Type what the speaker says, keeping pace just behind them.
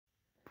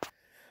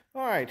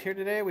All right, here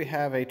today we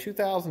have a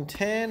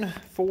 2010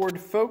 Ford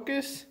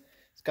Focus.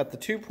 It's got the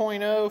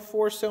 2.0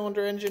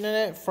 four-cylinder engine in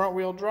it,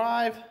 front-wheel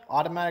drive,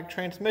 automatic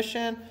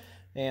transmission,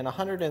 and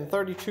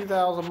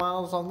 132,000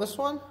 miles on this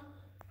one.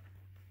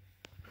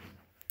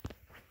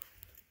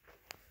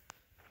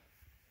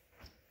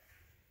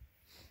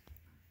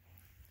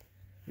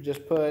 We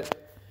just put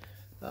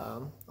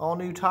all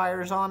new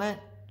tires on it,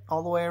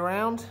 all the way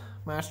around,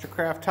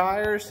 Mastercraft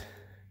tires.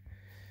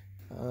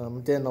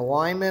 Did an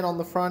alignment on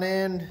the front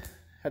end.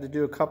 Had to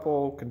do a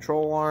couple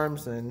control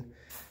arms and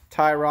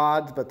tie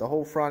rods, but the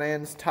whole front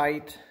end's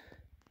tight.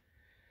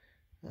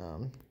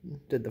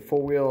 Did the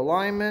four-wheel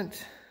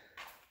alignment.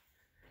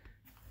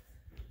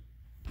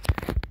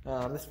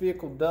 This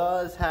vehicle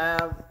does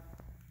have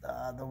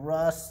the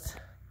rust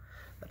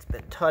that's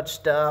been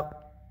touched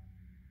up.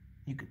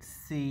 You can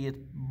see it's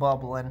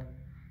bubbling.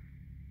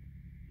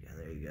 Yeah,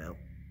 there you go.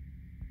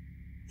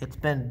 It's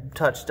been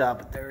touched up,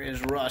 but there is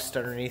rust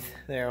underneath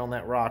there on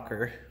that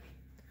rocker.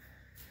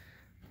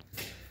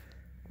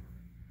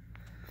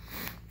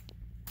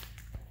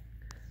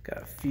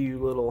 Got a few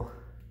little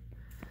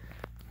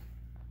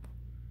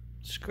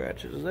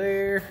scratches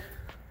there.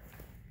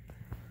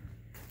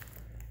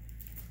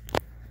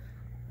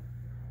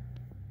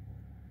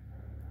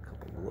 A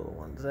couple of little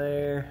ones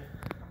there.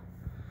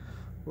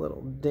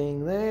 Little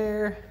ding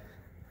there.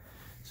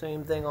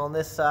 Same thing on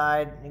this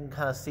side. You can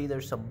kind of see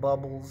there's some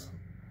bubbles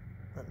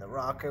in the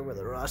rocker where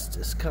the rust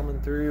is coming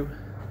through.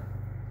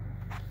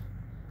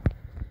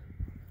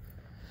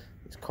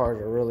 These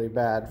cars are really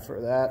bad for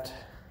that.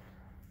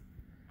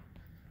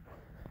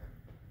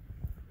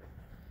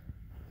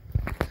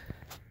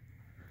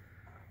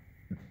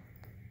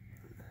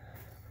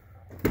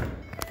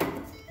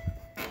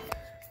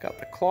 Got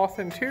the cloth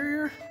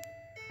interior.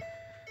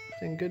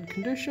 It's in good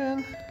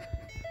condition.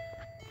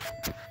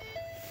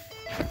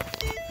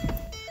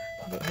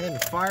 Go ahead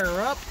and fire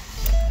her up.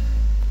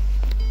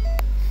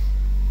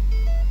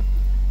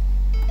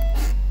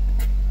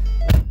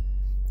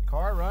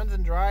 Car runs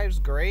and drives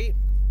great.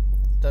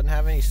 Doesn't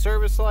have any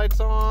service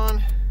lights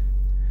on.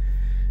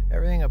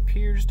 Everything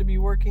appears to be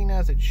working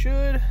as it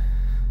should.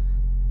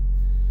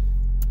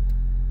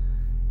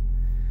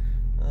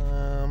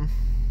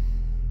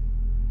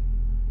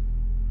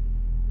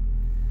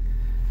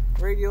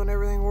 Radio and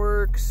everything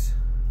works.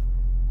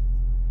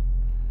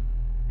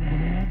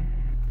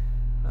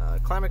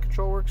 Climate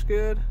control works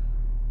good.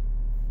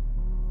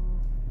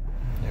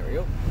 There we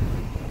go.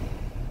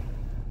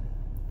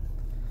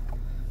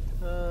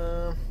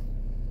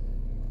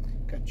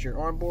 Got your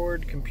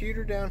onboard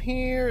computer down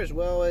here, as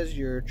well as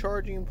your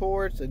charging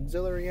ports,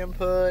 auxiliary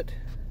input.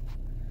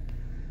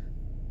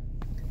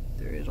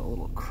 There is a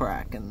little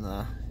crack in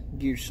the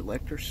gear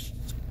selector,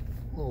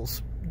 little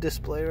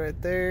display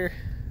right there.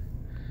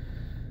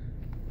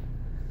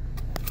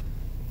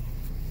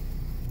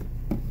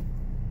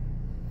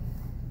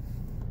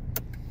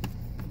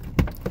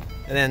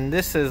 And then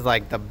this is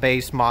like the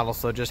base model,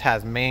 so it just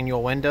has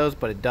manual windows,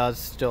 but it does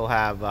still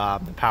have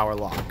the power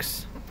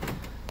locks.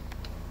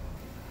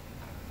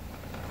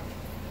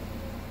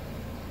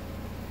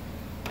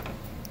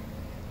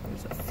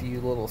 There's a few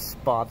little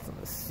spots on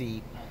the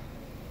seat,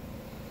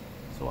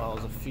 as well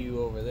as a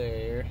few over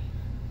there.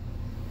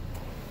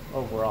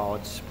 Overall,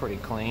 it's pretty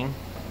clean.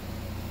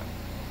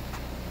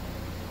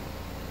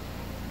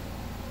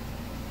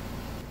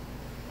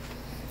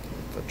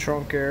 The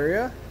trunk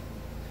area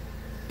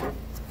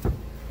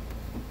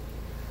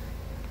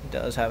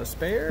does have a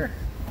spare.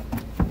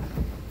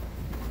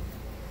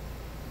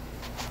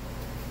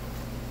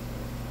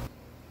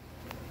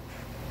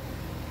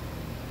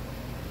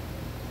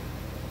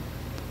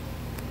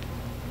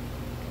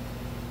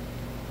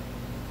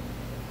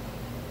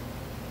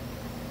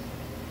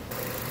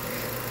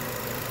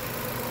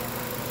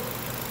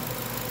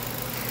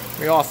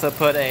 We also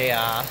put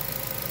a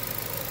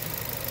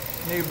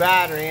new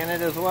battery in it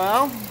as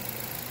well.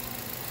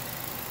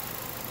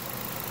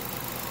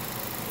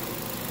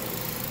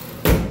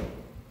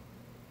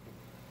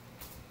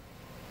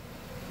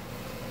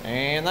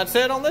 And that's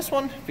it on this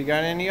one. If you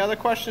got any other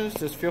questions,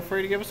 just feel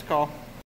free to give us a call.